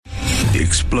The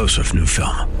explosive new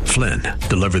film, Flynn,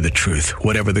 deliver the truth,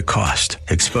 whatever the cost,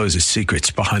 exposes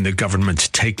secrets behind the government's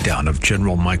takedown of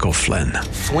General Michael Flynn.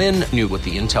 Flynn knew what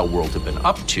the intel world had been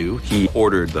up to. He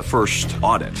ordered the first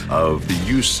audit of the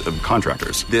use of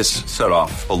contractors. This set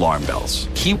off alarm bells.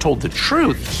 He told the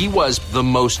truth. He was the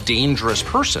most dangerous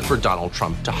person for Donald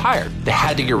Trump to hire. They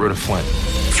had to get rid of Flynn.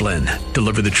 Flynn,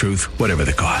 deliver the truth, whatever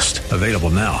the cost. Available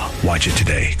now. Watch it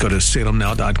today. Go to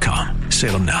salemnow.com.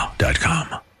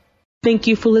 salemnow.com. Thank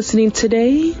you for listening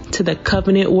today to the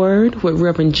Covenant Word with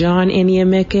Reverend John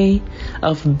Eniemeke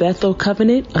of Bethel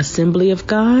Covenant Assembly of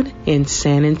God in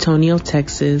San Antonio,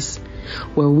 Texas,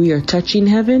 where we are touching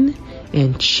heaven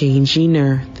and changing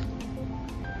earth.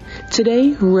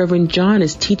 Today, Reverend John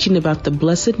is teaching about the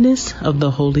blessedness of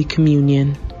the Holy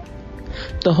Communion.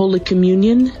 The Holy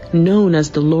Communion, known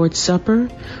as the Lord's Supper,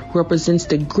 represents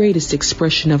the greatest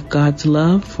expression of God's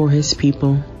love for His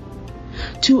people.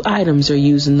 Two items are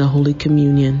used in the Holy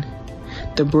Communion: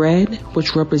 the bread,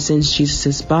 which represents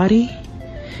Jesus' body,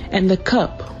 and the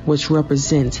cup, which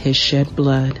represents His shed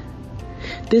blood.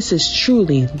 This is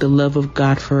truly the love of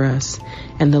God for us,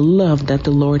 and the love that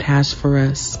the Lord has for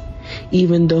us.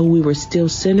 Even though we were still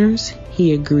sinners,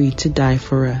 He agreed to die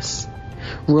for us.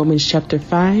 Romans chapter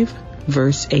 5,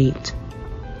 verse 8.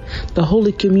 The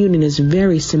Holy Communion is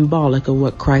very symbolic of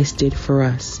what Christ did for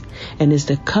us, and is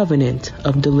the covenant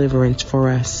of deliverance for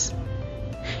us.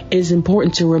 It is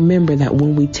important to remember that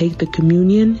when we take the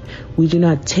communion, we do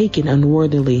not take it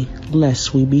unworthily,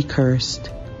 lest we be cursed.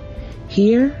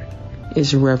 Here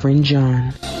is Reverend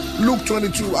John. Luke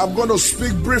 22, I'm going to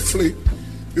speak briefly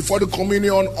before the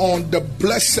communion on the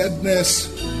blessedness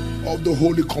of the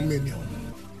Holy Communion.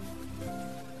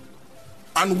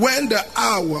 And when the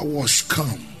hour was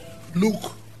come,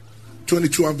 Luke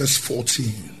 22 and verse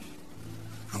 14.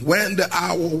 And when the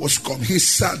hour was come, he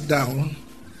sat down,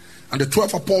 and the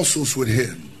 12 apostles with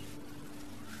him.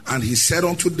 And he said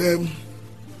unto them,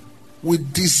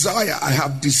 with desire, I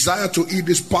have desired to eat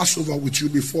this Passover with you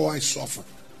before I suffer.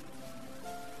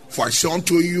 For I say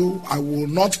unto you, I will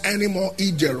not any more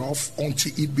eat thereof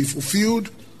until it be fulfilled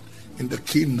in the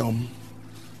kingdom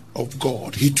of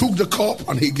God. He took the cup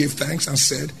and he gave thanks and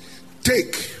said,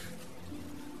 take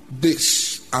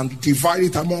this and divide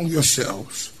it among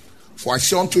yourselves. For I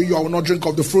say unto you, I will not drink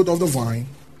of the fruit of the vine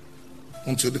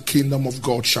until the kingdom of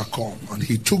God shall come. And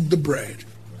he took the bread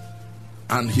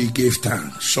and he gave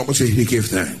thanks. Somebody say he gave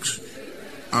thanks.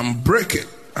 And break it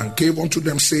and gave unto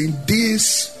them, saying,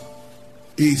 this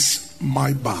is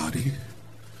my body,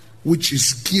 which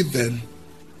is given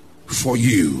for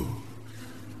you.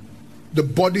 The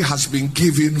body has been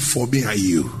given for me and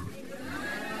you.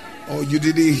 Oh, you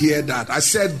didn't hear that. I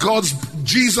said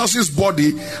Jesus'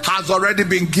 body has already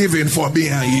been given for me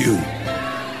and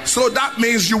you. So that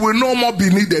means you will no more be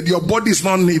needed. Your body is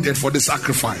not needed for the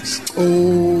sacrifice.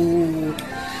 Oh,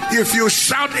 if you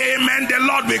shout amen, the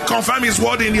Lord will confirm His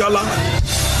word in your life.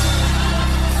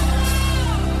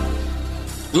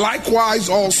 Likewise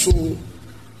also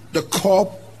the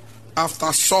cup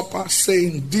after supper,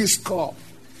 saying, this cup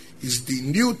is the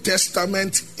New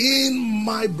Testament in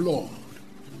my blood,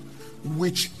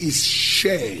 which is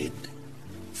shed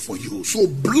for you. So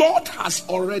blood has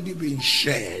already been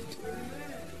shed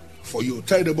for you.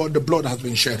 Tell them about the blood has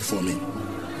been shed for me.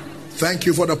 Thank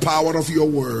you for the power of your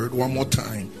word. One more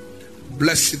time.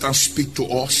 Bless it and speak to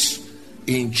us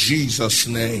in Jesus'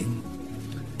 name.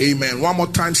 Amen. One more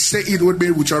time. Say it with me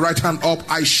with your right hand up.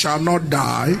 I shall not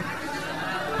die.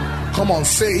 Come on,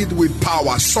 say it with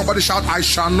power. Somebody shout, I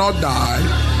shall not die.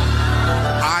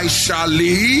 I shall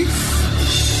live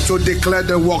to declare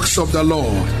the works of the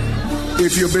Lord.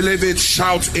 If you believe it,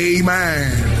 shout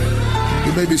amen.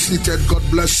 You may be seated. God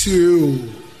bless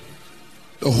you.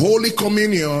 The Holy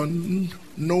Communion,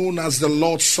 known as the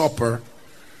Lord's Supper,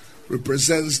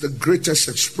 represents the greatest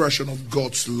expression of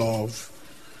God's love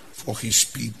for His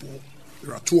people.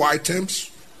 There are two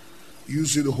items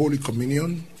used in the Holy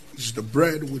Communion. It's the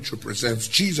bread, which represents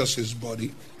Jesus'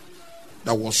 body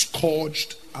that was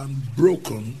scourged and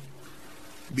broken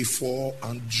before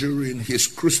and during His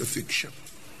crucifixion,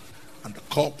 and the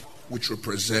cup, which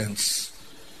represents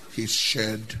His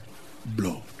shed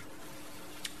blood.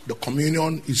 The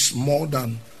communion is more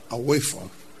than a wafer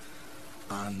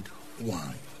and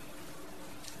wine.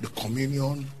 The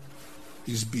communion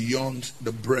is beyond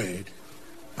the bread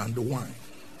and the wine.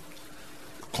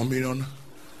 The communion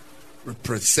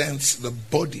represents the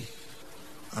body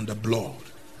and the blood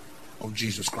of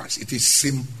Jesus Christ. It is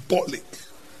symbolic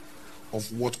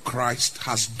of what Christ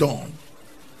has done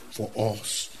for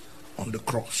us on the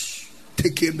cross.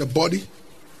 Taking the body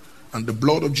and the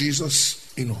blood of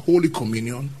Jesus in Holy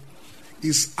Communion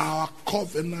is our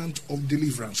covenant of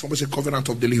deliverance. Somebody say covenant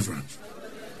of deliverance.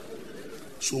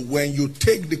 So when you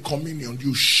take the communion,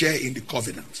 you share in the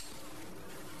covenant.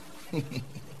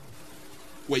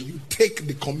 When you take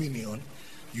the communion,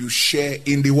 you share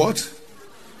in the what?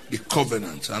 The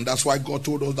covenant. And that's why God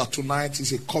told us that tonight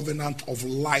is a covenant of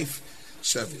life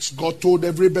service. God told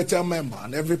every Bethel member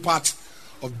and every part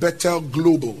of Bethel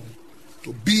Global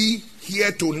to be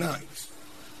here tonight,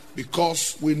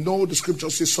 because we know the scripture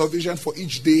says salvation for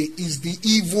each day is the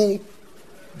evil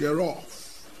thereof.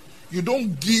 You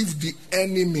don't give the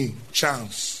enemy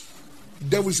chance. The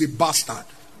devil is a bastard.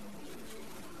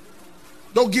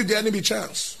 Don't give the enemy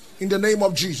chance. In the name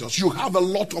of Jesus, you have a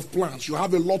lot of plans. You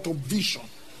have a lot of vision.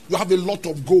 You have a lot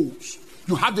of goals.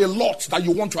 You have a lot that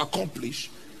you want to accomplish.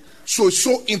 So it's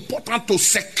so important to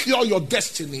secure your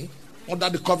destiny under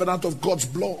the covenant of God's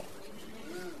blood.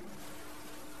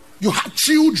 You have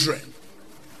children.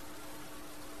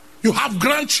 You have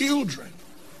grandchildren.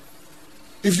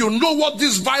 If you know what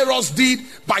this virus did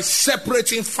by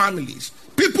separating families,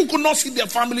 people could not see their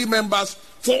family members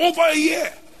for over a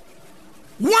year.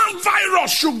 One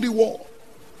virus shook the world.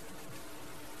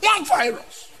 One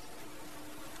virus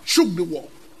shook the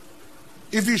world.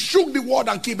 If it shook the world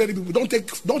and killed many people, don't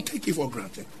take it for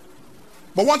granted.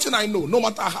 But one thing I know, no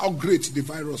matter how great the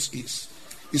virus is,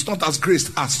 it's not as great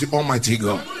as the Almighty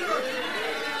God.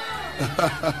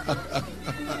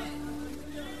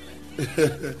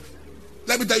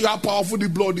 Let me tell you how powerful the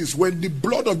blood is. When the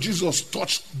blood of Jesus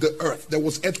touched the earth, there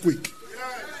was earthquake.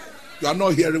 You are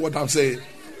not hearing what I'm saying.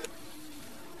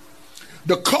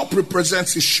 The cup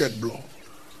represents his shed blood.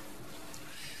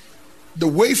 The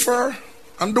wafer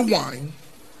and the wine,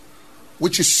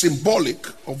 which is symbolic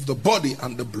of the body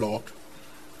and the blood,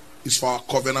 is for our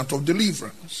covenant of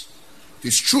deliverance.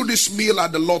 It's through this meal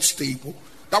at the Lord's table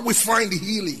that we find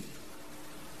healing.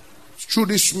 It's through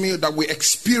this meal that we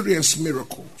experience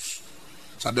miracles.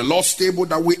 It's at the Lord's table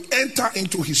that we enter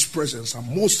into his presence,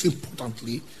 and most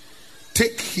importantly,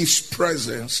 take his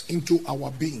presence into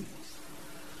our being.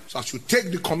 So as you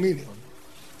take the communion,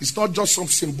 it's not just some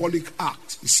symbolic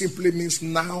act. It simply means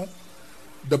now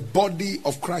the body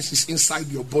of Christ is inside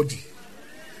your body.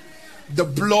 The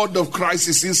blood of Christ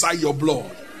is inside your blood.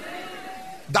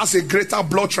 That's a greater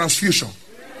blood transfusion.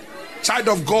 Child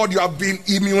of God, you have been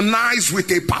immunized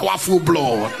with a powerful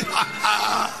blood.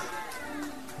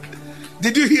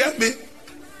 Did you hear me?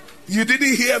 You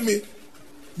didn't hear me.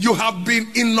 You have been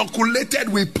inoculated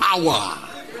with power.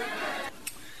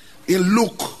 In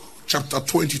Luke chapter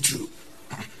 22.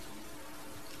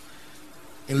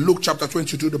 In Luke chapter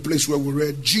 22, the place where we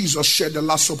read, Jesus shared the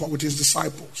Last Supper with his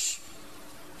disciples.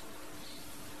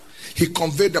 He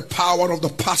conveyed the power of the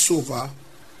Passover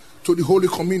to the Holy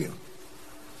Communion.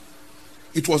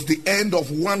 It was the end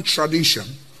of one tradition,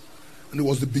 and it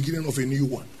was the beginning of a new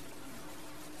one.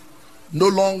 No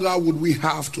longer would we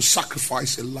have to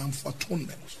sacrifice a lamb for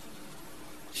atonement.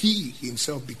 He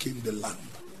himself became the lamb.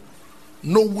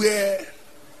 Nowhere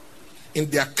in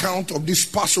the account of this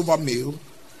Passover meal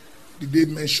did they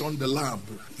mention the lamb,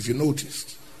 if you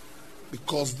noticed.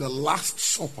 Because the Last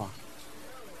Supper,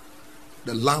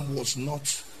 the lamb was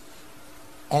not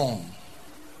on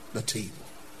the table.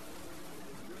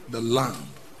 The lamb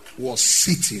was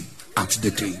sitting at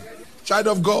the table. Child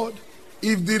of God,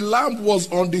 if the lamb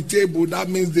was on the table, that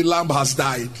means the lamb has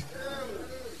died.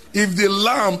 If the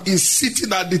lamb is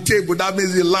sitting at the table, that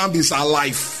means the lamb is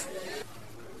alive.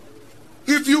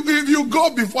 If you go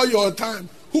before your time,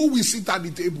 who will sit at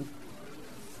the table?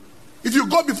 If you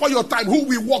go before your time, who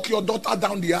will walk your daughter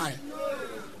down the aisle?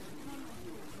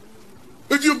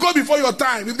 If you go before your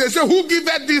time, if they say, who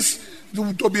giveth this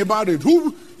to be married?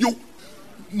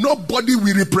 Nobody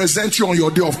will represent you on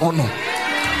your day of honor.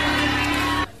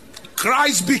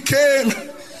 Christ became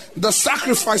the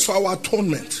sacrifice for our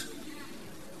atonement.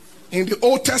 In the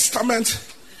Old Testament,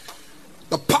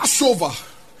 the Passover,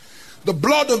 the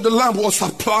blood of the lamb was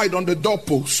applied on the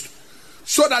doorpost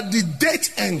so that the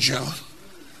death angel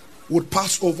would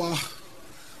pass over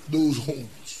those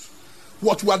homes.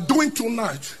 What we are doing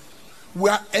tonight, we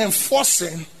are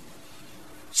enforcing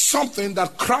something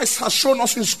that Christ has shown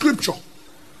us in Scripture.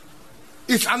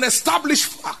 It's an established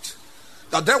fact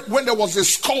that when there was a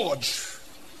scourge,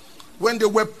 when there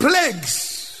were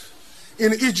plagues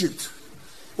in Egypt,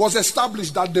 it was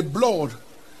established that the blood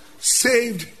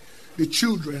saved the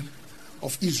children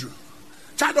of Israel.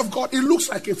 Child of God, it looks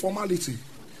like a formality,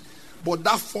 but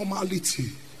that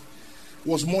formality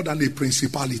was more than a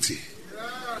principality.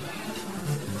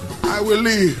 I will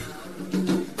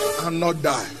live and not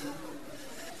die.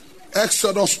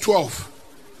 Exodus 12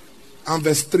 and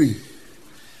verse 3.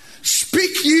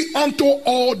 Speak ye unto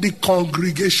all the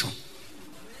congregation.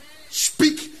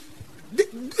 Speak.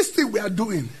 This thing we are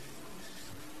doing,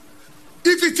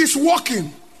 if it is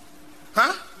working,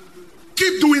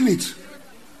 keep doing it.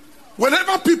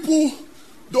 Whenever people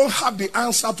don't have the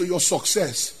answer to your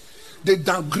success, they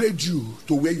downgrade you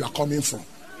to where you are coming from.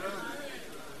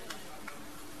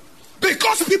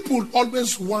 Because people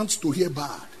always want to hear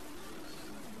bad.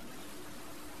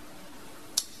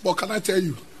 But can I tell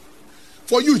you,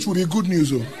 for you it will be good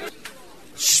news. Oh.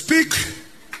 Speak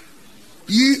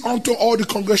ye unto all the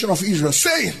congregation of Israel,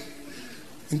 saying,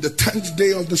 in the 10th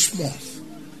day of this month,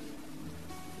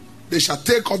 they shall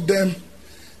take of them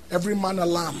every man a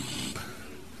lamb,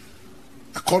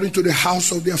 according to the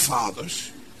house of their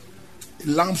fathers, a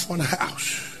lamb for the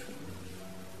house.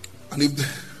 And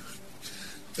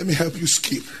let me help you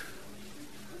skip.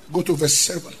 Go to verse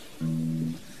 7.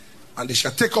 And they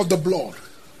shall take of the blood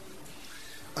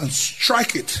and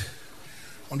strike it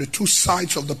on the two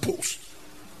sides of the post,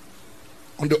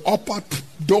 on the upper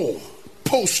door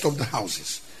post of the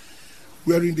houses,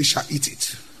 wherein they shall eat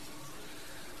it.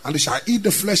 And they shall eat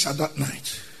the flesh at that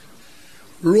night,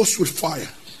 roast with fire,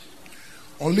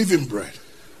 unleavened bread,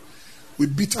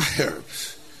 with bitter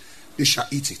herbs. They shall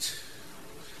eat it.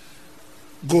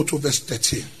 Go to verse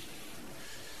 13.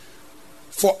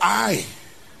 For I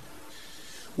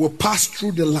will pass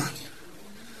through the land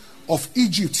of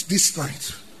Egypt this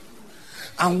night,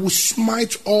 and will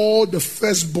smite all the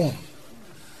firstborn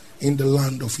in the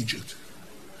land of Egypt,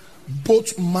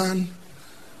 both man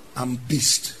and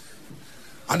beast,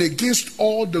 and against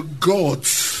all the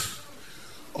gods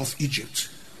of Egypt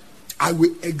I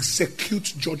will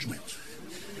execute judgment.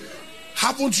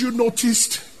 Haven't you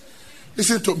noticed,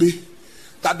 listen to me,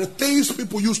 that the things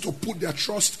people used to put their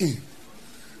trust in,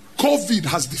 COVID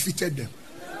has defeated them.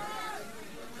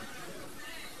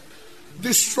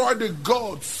 Destroy the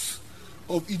gods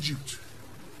of Egypt.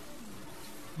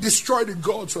 Destroy the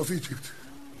gods of Egypt.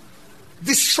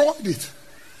 Destroyed it.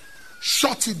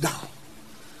 Shut it down.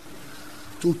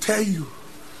 To tell you,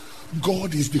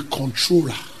 God is the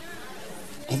controller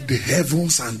of the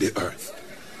heavens and the earth.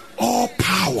 All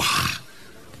power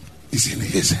is in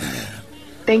his hand.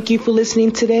 Thank you for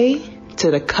listening today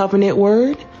to the Covenant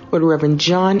Word with Reverend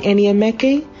John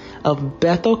Eniemeke of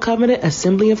Bethel Covenant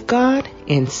Assembly of God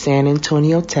in San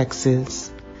Antonio,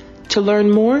 Texas. To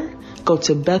learn more, go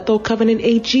to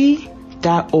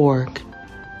bethelcovenantag.org.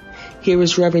 Here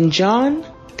is Reverend John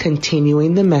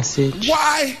continuing the message.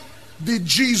 Why did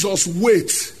Jesus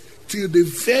wait till the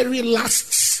very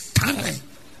last time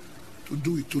to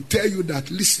do it? To tell you that,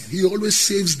 listen, he always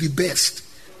saves the best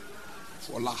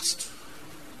for last.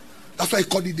 That's why he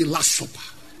called it the Last Supper.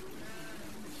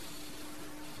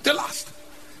 The last.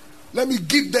 Let me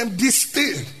give them this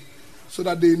thing so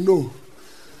that they know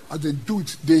as they do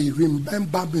it, they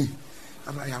remember me,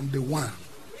 and I am the one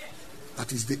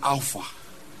that is the Alpha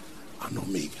and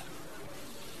Omega.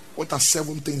 What are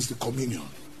 7 things the communion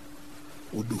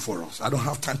will do for us? I don't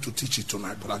have time to teach it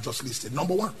tonight, but I just listed.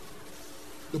 Number 1,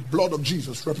 the blood of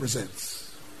Jesus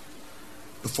represents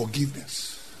the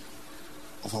forgiveness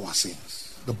of our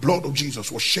sins. The blood of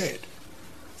Jesus was shed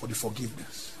for the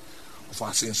forgiveness of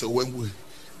our sins. So when we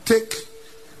take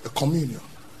the communion,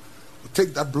 we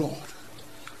take that blood,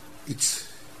 it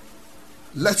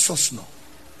lets us know,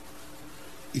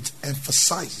 it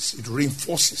emphasizes, it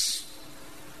reinforces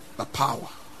the power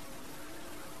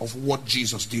of what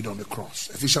Jesus did on the cross.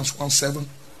 Ephesians 1:7,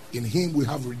 in him we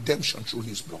have redemption through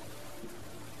his blood,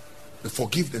 the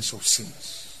forgiveness of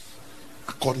sins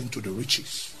according to the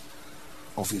riches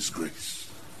of his grace.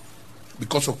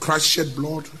 Because of Christ's shed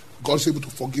blood, God is able to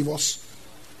forgive us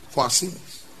for our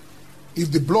sins.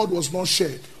 If the blood was not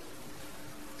shed,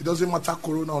 it doesn't matter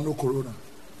corona or no corona,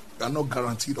 we are not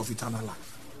guaranteed of eternal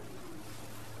life.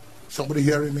 Somebody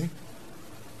hearing me?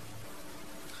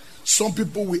 Some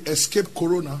people will escape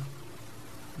corona,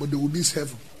 but they will miss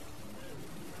heaven.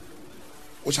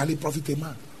 What shall it profit a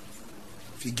man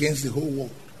if he gains the whole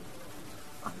world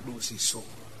and loses his soul?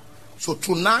 So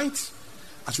tonight,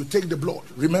 as you take the blood,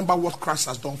 remember what Christ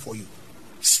has done for you.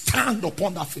 Stand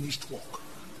upon that finished work.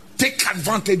 Take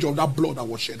advantage of that blood that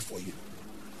was shed for you.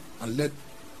 And let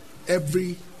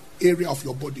every area of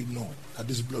your body know that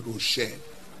this blood was shed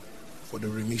for the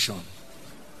remission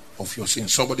of your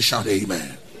sins. Somebody shout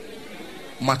amen.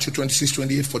 Matthew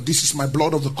 26:28, for this is my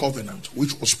blood of the covenant,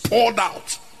 which was poured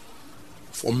out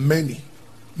for many,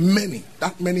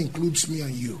 that many includes me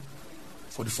and you,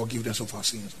 for the forgiveness of our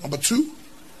sins. Number 2,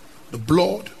 the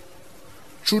blood,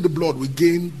 through the blood we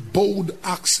gain bold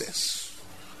access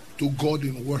to God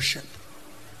in worship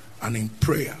and in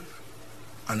prayer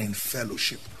and in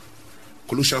fellowship.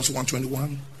 Colossians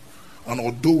 1:21, and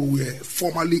although we were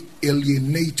formerly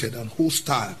alienated and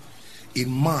hostile in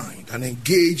mind and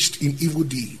engaged in evil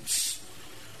deeds.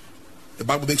 The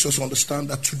Bible makes us understand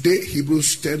that today,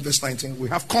 Hebrews 10 verse 19, we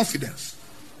have confidence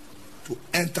to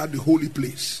enter the holy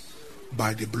place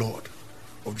by the blood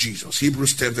of Jesus.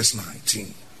 Hebrews 10 verse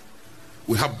 19.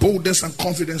 We have boldness and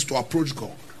confidence to approach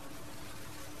God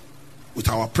with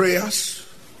our prayers,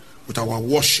 with our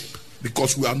worship,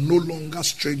 because we are no longer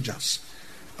strangers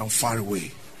and far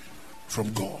away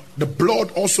from God. The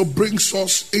blood also brings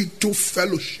us into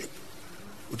fellowship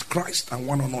with Christ and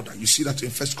one another. You see that in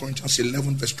 1 Corinthians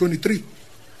 11 verse 23,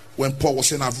 when Paul was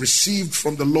saying, I've received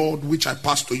from the Lord which I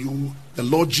passed to you. The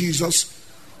Lord Jesus,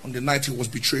 on the night he was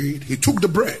betrayed, he took the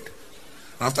bread,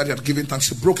 and after he had given thanks,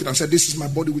 he broke it and said, this is my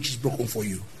body which is broken for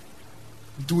you.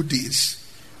 Do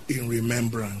this in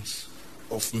remembrance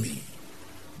of me.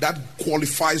 That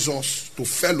qualifies us to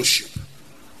fellowship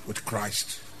with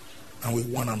Christ and with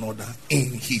one another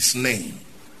in his name.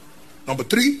 Number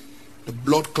 3, the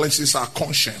blood cleanses our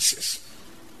consciences.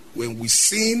 When we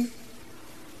sin,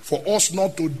 for us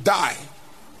not to die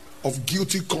of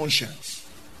guilty conscience,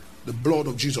 the blood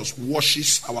of Jesus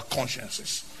washes our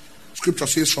consciences. Scripture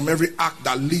says, from every act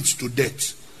that leads to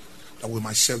death, that we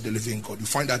might serve the living God. You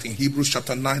find that in Hebrews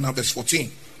chapter 9 and verse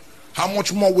 14. How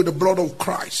much more with the blood of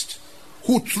Christ,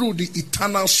 who through the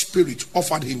eternal Spirit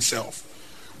offered himself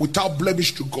without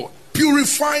blemish to God,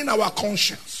 purifying our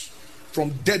conscience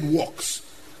from dead works,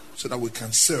 so that we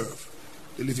can serve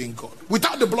the living God.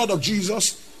 Without the blood of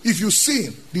Jesus, if you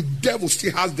sin, the devil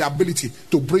still has the ability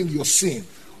to bring your sin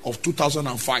of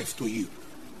 2005 to you.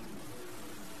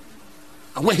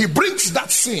 And when he brings that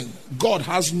sin, God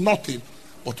has nothing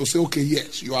but to say, okay,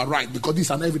 yes, you are right, because this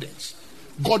is an evidence.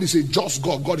 God is a just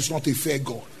God. God is not a fair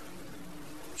God.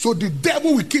 So the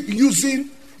devil will keep using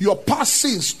your past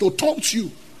sins to taunt you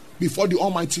before the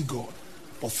Almighty God.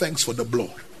 But thanks for the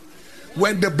blood.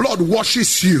 When the blood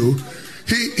washes you,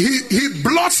 he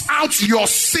blots out your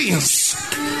sins.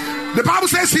 The Bible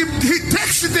says he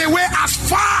takes it away as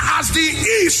far as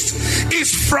the east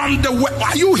is from the west.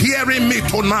 Are you hearing me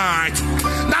tonight?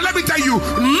 Now let me tell you,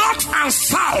 north and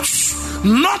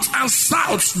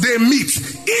south they meet.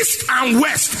 East and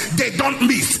west they don't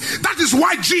meet. That is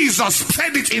why Jesus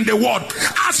said it in the word.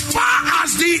 As far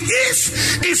as the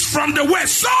east is from the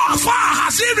west, so far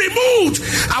has he removed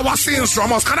our sins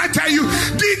from us. Can I tell you,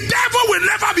 the devil will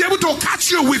never be able to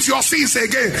catch you with your sins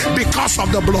again because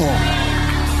of the blood.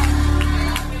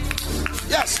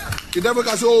 Yes, the devil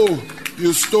can say, oh,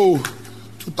 you stole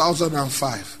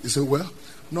 2005. He said, well,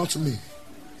 not me.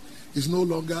 It's no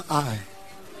longer I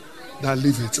that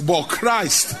live it, but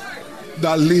Christ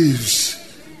that lives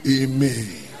in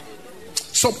me.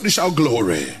 Somebody shout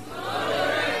glory.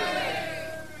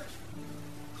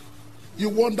 You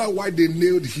wonder why they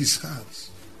nailed his hands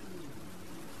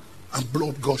and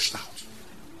blood gushed out.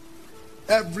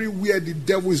 Everywhere the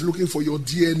devil is looking for your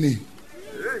DNA.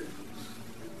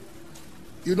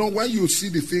 You know, when you see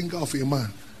the finger of a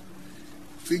man,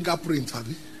 fingerprint, have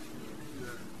you?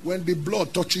 When the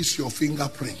blood touches your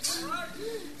fingerprint,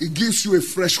 it gives you a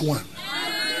fresh one.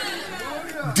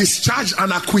 Discharged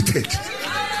and acquitted.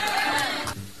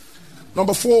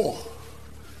 Number 4,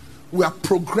 we are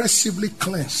progressively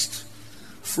cleansed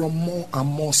from more and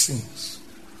more sins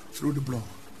through the blood.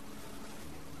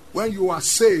 When you are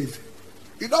saved,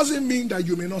 it doesn't mean that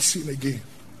you may not sin again.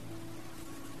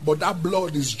 But that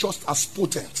blood is just as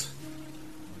potent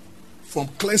from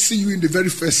cleansing you in the very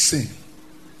first sin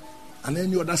and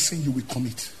any other sin you will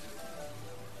commit.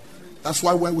 That's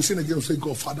why when we sin again, we say,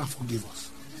 God, Father, forgive us.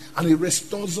 And it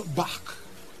restores us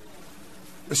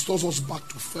back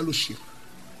to fellowship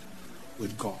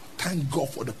with God. Thank God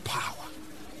for the power.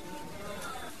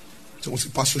 So what's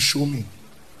the pastor show me?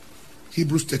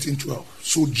 Hebrews 13:12.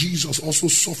 So Jesus also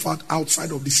suffered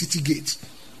outside of the city gates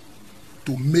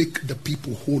to make the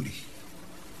people holy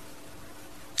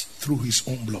through his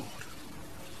own blood.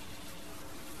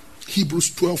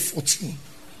 Hebrews 12:14,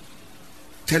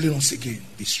 telling us again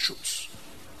these truths.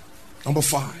 Number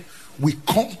 5, we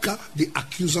conquer the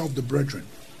accuser of the brethren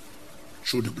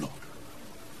through the blood.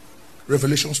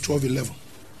 Revelations 12:11,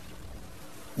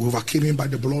 we overcame him by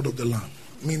the blood of the Lamb,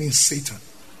 meaning Satan,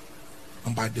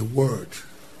 and by the word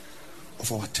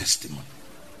of our testimony.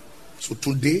 So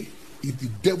today, if the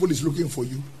devil is looking for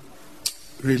you,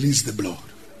 release the blood.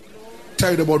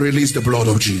 Tell them about release the blood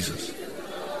of Jesus.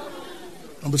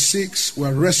 Number 6, we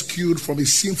are rescued from a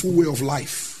sinful way of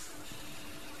life.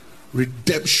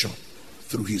 Redemption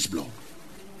through his blood.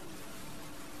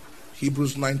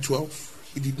 Hebrews 9:12,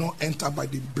 he did not enter by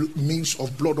the means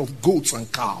of blood of goats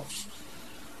and cows,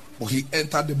 but he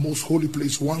entered the most holy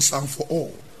place once and for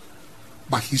all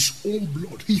by his own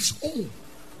blood, his own.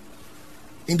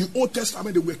 In the Old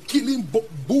Testament, they were killing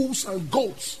bulls and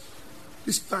goats.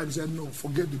 This time he said, no,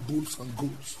 forget the bulls and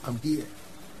goats. I'm here.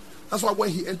 That's why when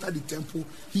he entered the temple,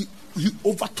 he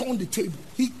overturned the table.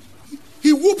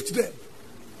 He whooped them.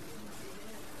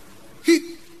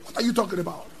 What are you talking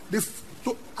about?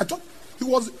 I thought he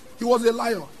was a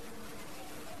lion.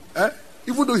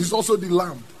 Even though he's also the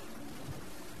lamb.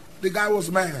 The guy was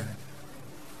mad.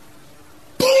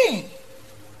 Boom!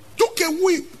 Took a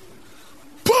whip.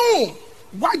 Boom!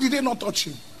 Why did they not touch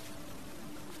him?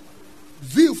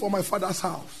 Zeal for my father's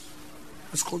house.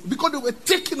 Because they were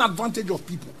taking advantage of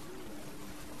people.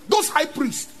 Those high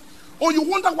priests. Oh, you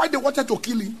wonder why they wanted to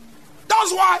kill him?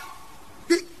 That's why.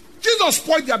 Jesus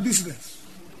spoiled their business.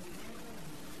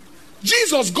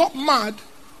 Jesus got mad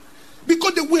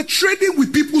because they were trading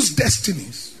with people's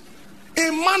destinies.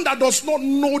 A man that does not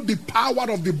know the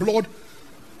power of the blood,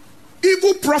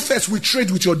 evil prophets will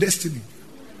trade with your destiny.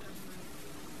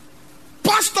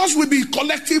 Pastors will be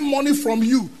collecting money from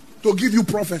you to give you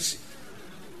prophecy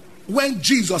when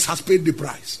Jesus has paid the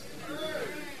price.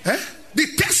 The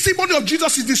testimony of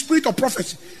Jesus is the spirit of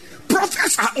prophecy.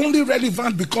 Prophets are only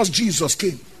relevant because Jesus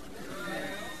came.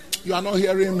 You are not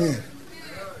hearing me.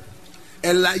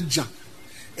 Elijah,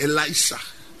 Elisha,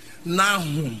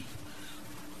 Nahum,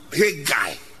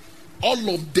 Haggai, all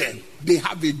of them, they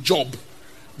have a job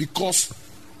because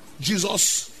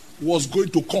Jesus was going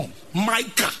to come.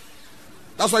 Micah.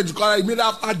 That's why immediately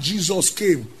after Jesus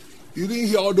came, you didn't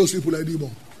hear all those people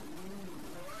anymore.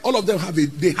 All of them had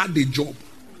a job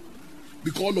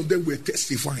because all of them were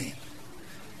testifying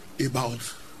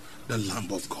about the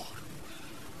Lamb of God.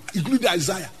 Including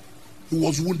Isaiah. He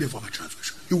was wounded for our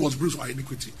transgression. He was bruised for our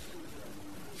iniquity.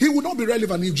 He would not be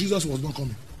relevant if Jesus was not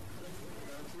coming.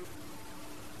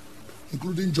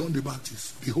 Including John the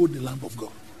Baptist. Behold the Lamb of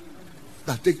God.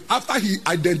 After he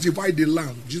identified the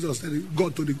Lamb, Jesus said,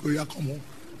 God told him, come home.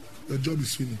 Your job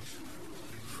is finished.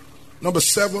 Number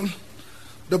 7,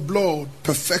 the blood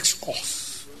perfects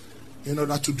us in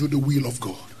order to do the will of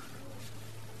God.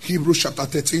 Hebrews chapter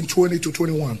 13, 20 to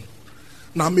 21.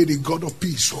 Now may the God of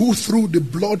peace, who through the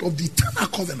blood of the eternal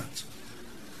covenant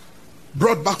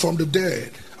brought back from the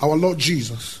dead our Lord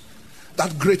Jesus,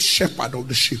 that great shepherd of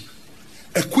the sheep,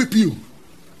 equip you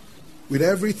with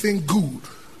everything good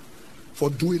for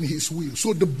doing his will.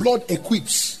 So the blood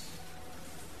equips,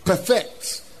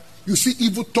 perfects. You see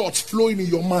evil thoughts flowing in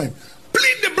your mind.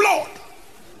 Plead the blood.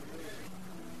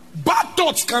 Bad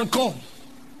thoughts can come.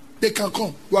 They can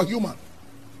come. You are human.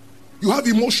 You have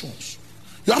emotions.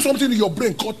 You have something in your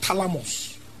brain called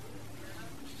thalamus.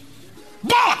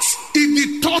 But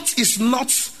if the thought is not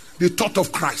the thought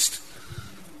of Christ,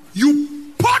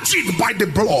 you purge it by the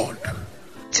blood.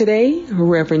 Today,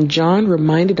 Reverend John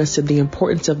reminded us of the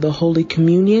importance of the Holy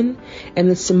Communion and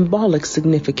the symbolic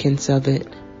significance of it.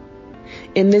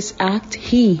 In this act,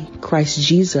 he, Christ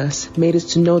Jesus, made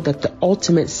us to know that the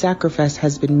ultimate sacrifice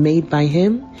has been made by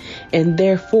him and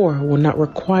therefore will not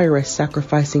require us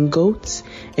sacrificing goats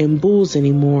and bulls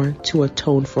anymore to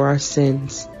atone for our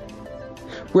sins.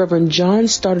 Reverend John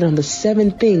started on the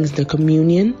 7 things the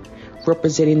communion,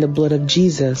 representing the blood of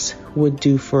Jesus, would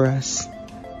do for us.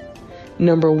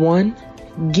 Number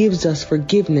 1, gives us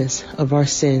forgiveness of our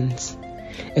sins.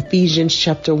 Ephesians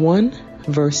chapter 1,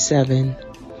 verse 7.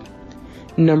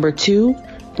 Number 2,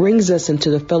 brings us into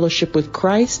the fellowship with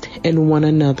Christ and one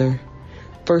another.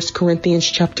 1 Corinthians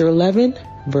chapter 11,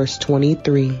 verse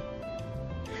 23.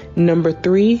 Number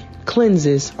 3,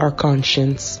 cleanses our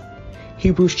conscience.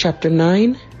 Hebrews chapter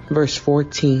 9, verse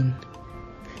 14.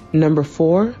 Number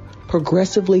 4,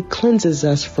 progressively cleanses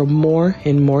us from more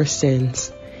and more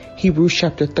sins. Hebrews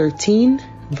chapter 13,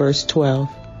 verse 12.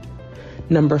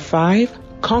 Number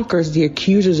 5, conquers the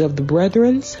accusers of the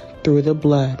brethren through the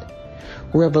blood.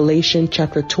 Revelation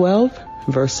chapter 12,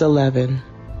 verse 11.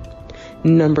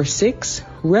 Number 6,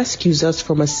 rescues us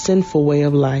from a sinful way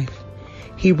of life.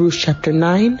 Hebrews chapter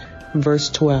 9, verse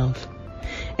 12.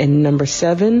 And number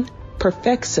 7,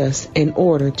 perfects us in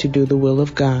order to do the will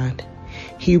of God.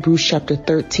 Hebrews chapter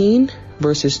 13,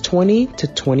 verses 20 to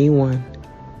 21.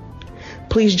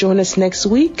 Please join us next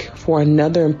week for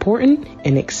another important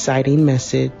and exciting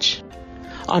message.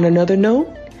 On another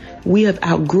note, we have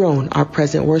outgrown our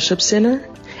present worship center,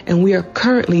 and we are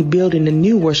currently building a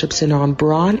new worship center on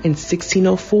Broad in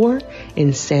 1604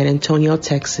 in San Antonio,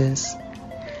 Texas.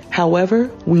 However,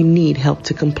 we need help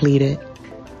to complete it.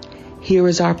 Here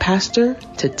is our pastor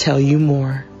to tell you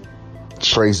more.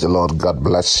 Praise the Lord. God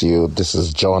bless you. This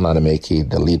is John Adameki,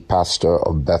 the lead pastor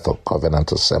of Bethel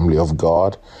Covenant Assembly of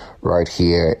God, right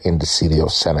here in the city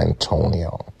of San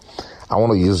Antonio. I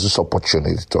want to use this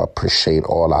opportunity to appreciate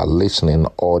all our listening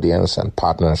audience and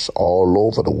partners all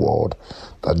over the world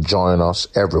that join us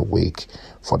every week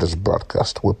for this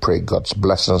broadcast. We pray God's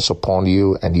blessings upon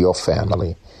you and your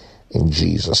family in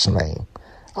Jesus' name.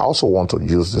 I also want to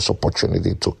use this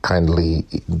opportunity to kindly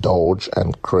indulge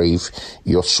and crave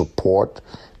your support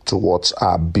towards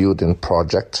our building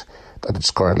project that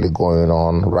is currently going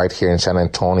on right here in San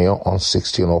Antonio on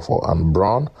 1604 and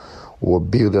Brown. We're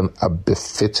building a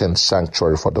befitting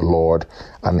sanctuary for the Lord,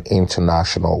 an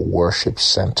international worship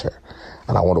center.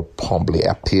 And I want to humbly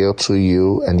appeal to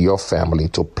you and your family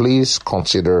to please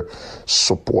consider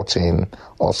supporting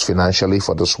us financially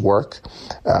for this work.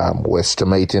 We're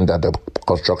estimating that the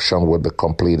construction will be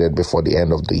completed before the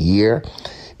end of the year.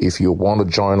 If you want to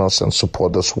join us and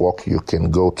support this work, you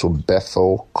can go to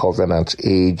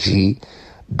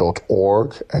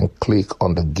bethelcovenantag.org and click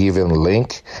on the giving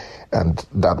link, and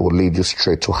that will lead you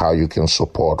straight to how you can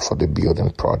support for the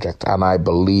building project. And I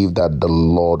believe that the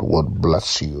Lord would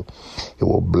bless you. He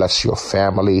will bless your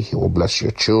family, He will bless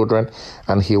your children,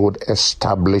 and He would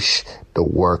establish the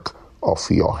work of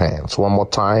your hands. One more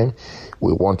time,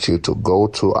 we want you to go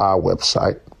to our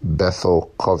website,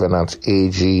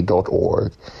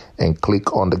 bethelcovenantag.org, and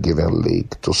click on the giving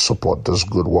link to support this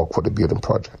good work for the building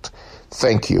project.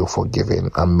 Thank you for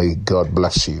giving, and may God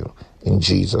bless you. In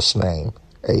Jesus' name,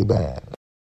 amen.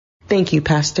 Thank you,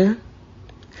 Pastor.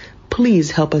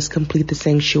 Please help us complete the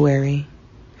sanctuary.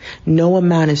 No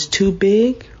amount is too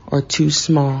big or too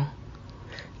small.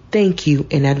 Thank you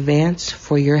in advance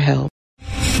for your help.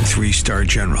 3-star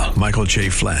General Michael J.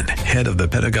 Flynn, head of the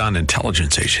Pentagon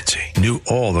Intelligence Agency, knew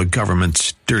all the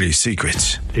government's dirty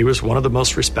secrets. He was one of the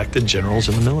most respected generals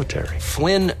in the military.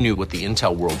 Flynn knew what the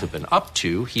intel world had been up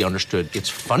to. He understood its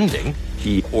funding.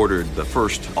 He ordered the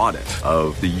first audit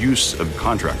of the use of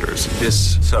contractors.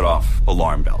 This set off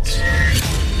alarm bells.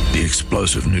 The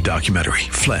explosive new documentary,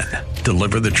 Flynn,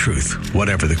 Deliver the Truth,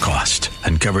 Whatever the Cost,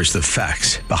 uncovers the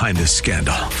facts behind this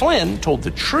scandal. Flynn told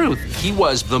the truth. He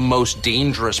was the most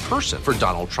dangerous person for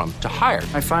Donald Trump to hire.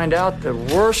 I find out the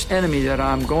worst enemy that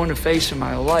I'm going to face in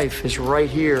my life is right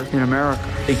here in America.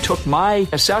 They took my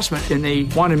assessment and they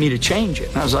wanted me to change it.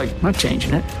 And I was like, I'm not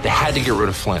changing it. They had to get rid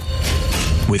of Flynn.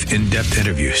 With in-depth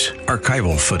interviews,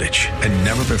 archival footage, and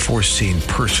never-before-seen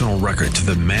personal records of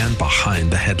the man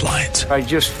behind the headlines. I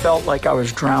just felt like I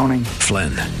was drowning.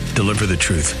 Flynn, Deliver the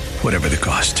Truth, Whatever the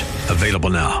Cost.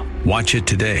 Available now. Watch it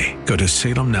today. Go to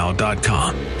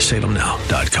salemnow.com.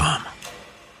 salemnow.com.